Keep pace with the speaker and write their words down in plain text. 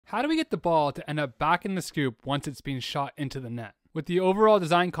How do we get the ball to end up back in the scoop once it's being shot into the net? With the overall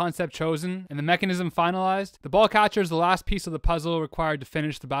design concept chosen and the mechanism finalized, the ball catcher is the last piece of the puzzle required to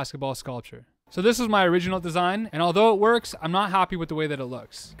finish the basketball sculpture. So this was my original design, and although it works, I'm not happy with the way that it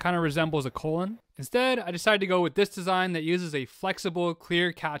looks. It kind of resembles a colon. Instead, I decided to go with this design that uses a flexible,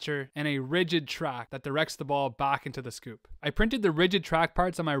 clear catcher and a rigid track that directs the ball back into the scoop. I printed the rigid track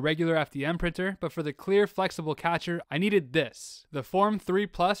parts on my regular FDM printer, but for the clear, flexible catcher, I needed this, the Form 3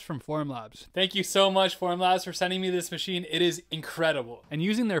 Plus from Formlabs. Thank you so much, Formlabs, for sending me this machine. It is incredible. And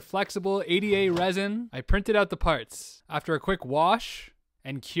using their flexible ADA resin, I printed out the parts. After a quick wash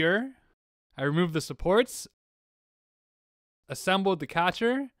and cure, I removed the supports, assembled the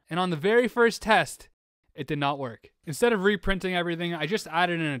catcher, and on the very first test, it did not work. Instead of reprinting everything, I just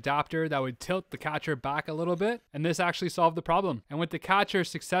added an adapter that would tilt the catcher back a little bit, and this actually solved the problem. And with the catcher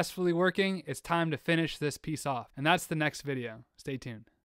successfully working, it's time to finish this piece off. And that's the next video. Stay tuned.